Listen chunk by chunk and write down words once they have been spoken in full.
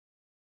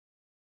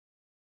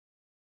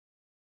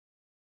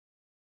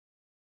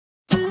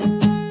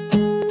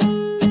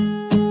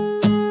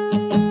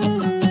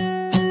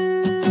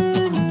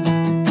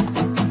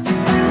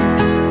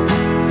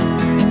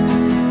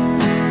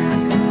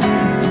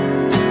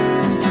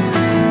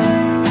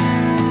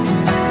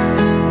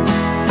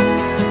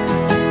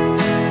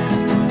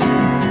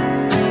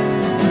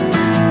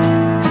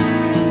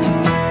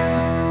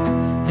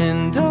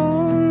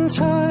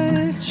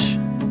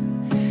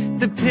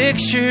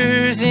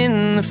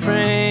the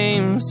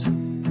frames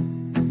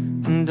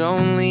and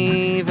don't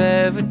leave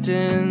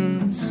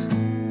evidence.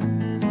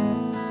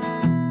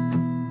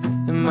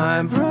 And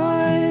my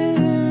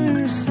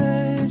brother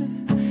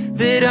said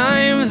that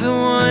I'm the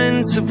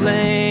one to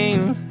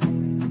blame.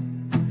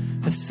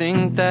 I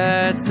think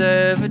that's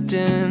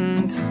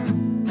evident.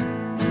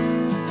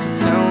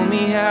 So tell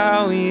me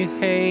how you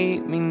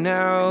hate me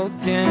now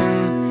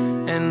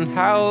again, and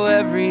how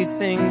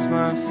everything's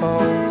my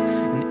fault.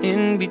 And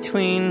in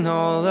between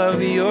all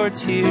of your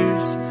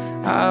tears,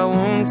 I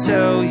won't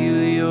tell you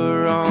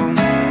you're wrong.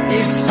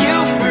 If you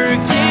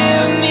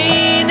forgive me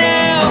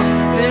now,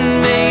 then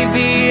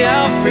maybe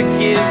I'll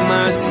forgive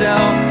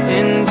myself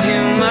and do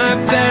my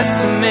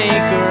best to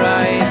make it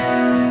right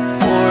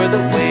for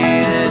the way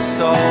this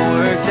all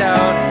worked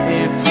out.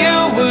 If you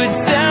would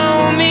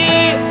tell me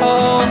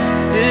all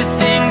the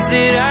things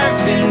that I've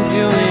been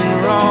doing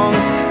wrong,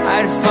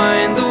 I'd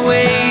find the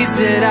ways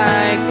that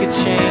I could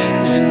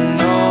change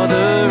and all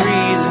the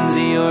reasons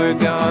you're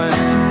gone.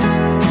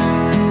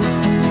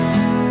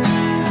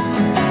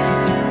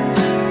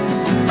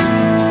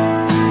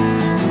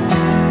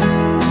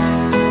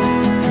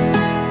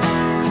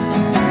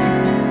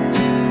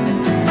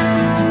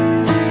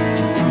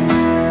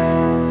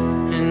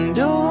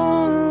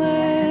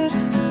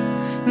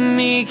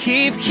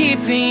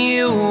 Keeping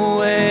you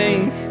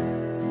awake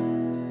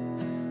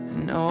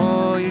in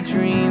all your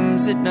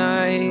dreams at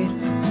night.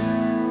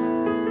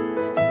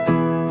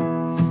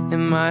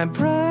 And my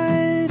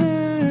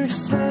brother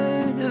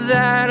said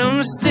that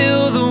I'm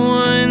still the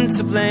one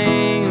to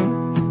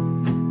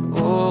blame.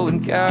 Oh,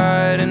 and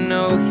God, I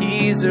know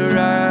he's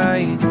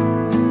right.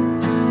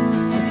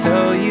 I'll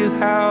tell you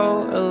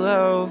how I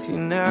love you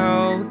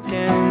now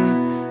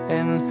again,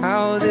 and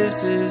how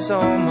this is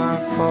all my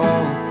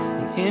fault.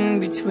 In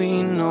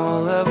between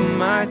all of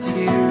my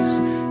tears,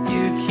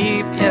 you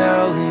keep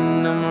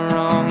yelling I'm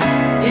wrong.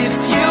 If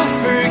you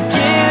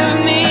forgive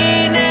me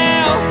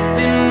now,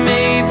 then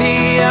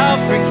maybe I'll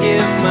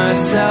forgive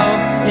myself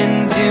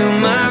and do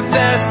my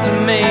best to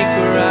make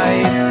it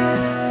right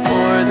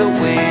for the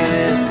way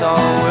this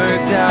all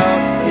worked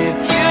out. If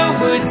you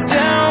would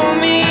tell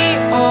me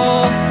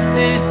all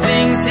the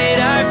things that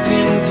I've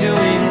been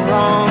doing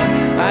wrong,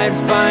 I'd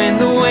find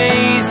the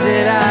ways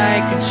that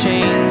I could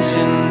change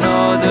and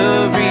all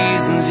the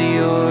reasons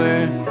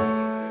you're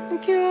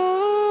gone.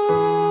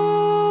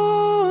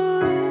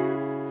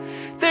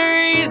 The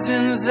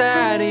reasons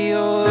that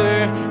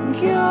you're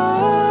gone.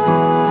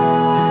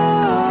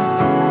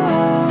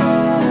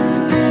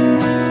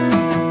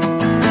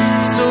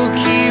 So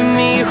keep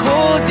me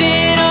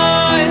holding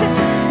on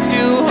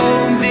to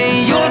hope that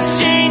you'll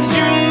change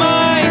your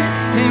mind,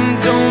 and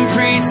don't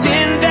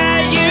pretend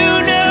that you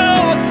know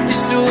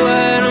just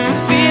what I'm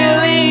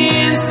feeling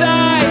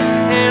inside.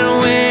 And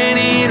when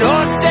it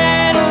all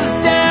settles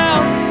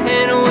down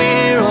and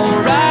we're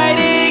alright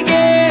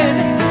again,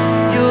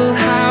 you'll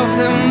have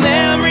the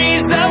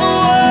memories of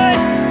what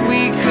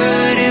we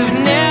could have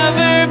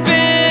never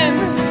been.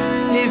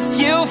 If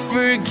you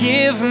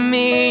forgive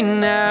me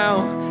now,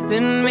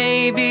 then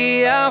maybe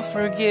I'll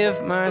forgive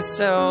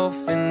myself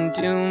and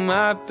do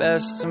my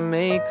best to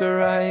make it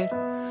right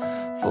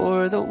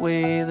for the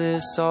way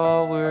this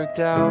all worked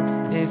out.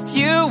 If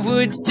you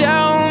would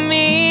tell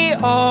me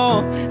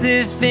all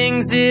the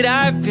things that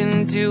I've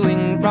been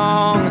doing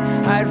wrong,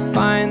 I'd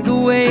find the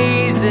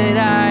ways that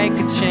I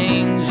could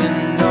change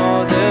and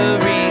all the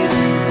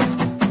reasons.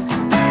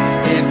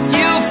 If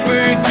you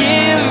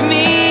forgive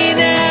me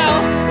now,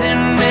 then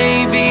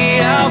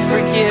maybe I'll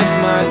forgive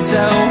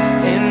myself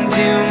and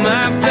do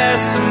my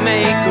best to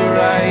make it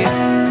right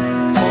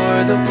for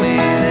the way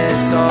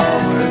this all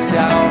worked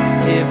out.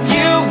 If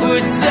you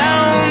would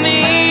tell me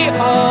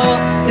all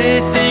the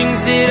things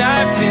that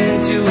I've been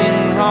doing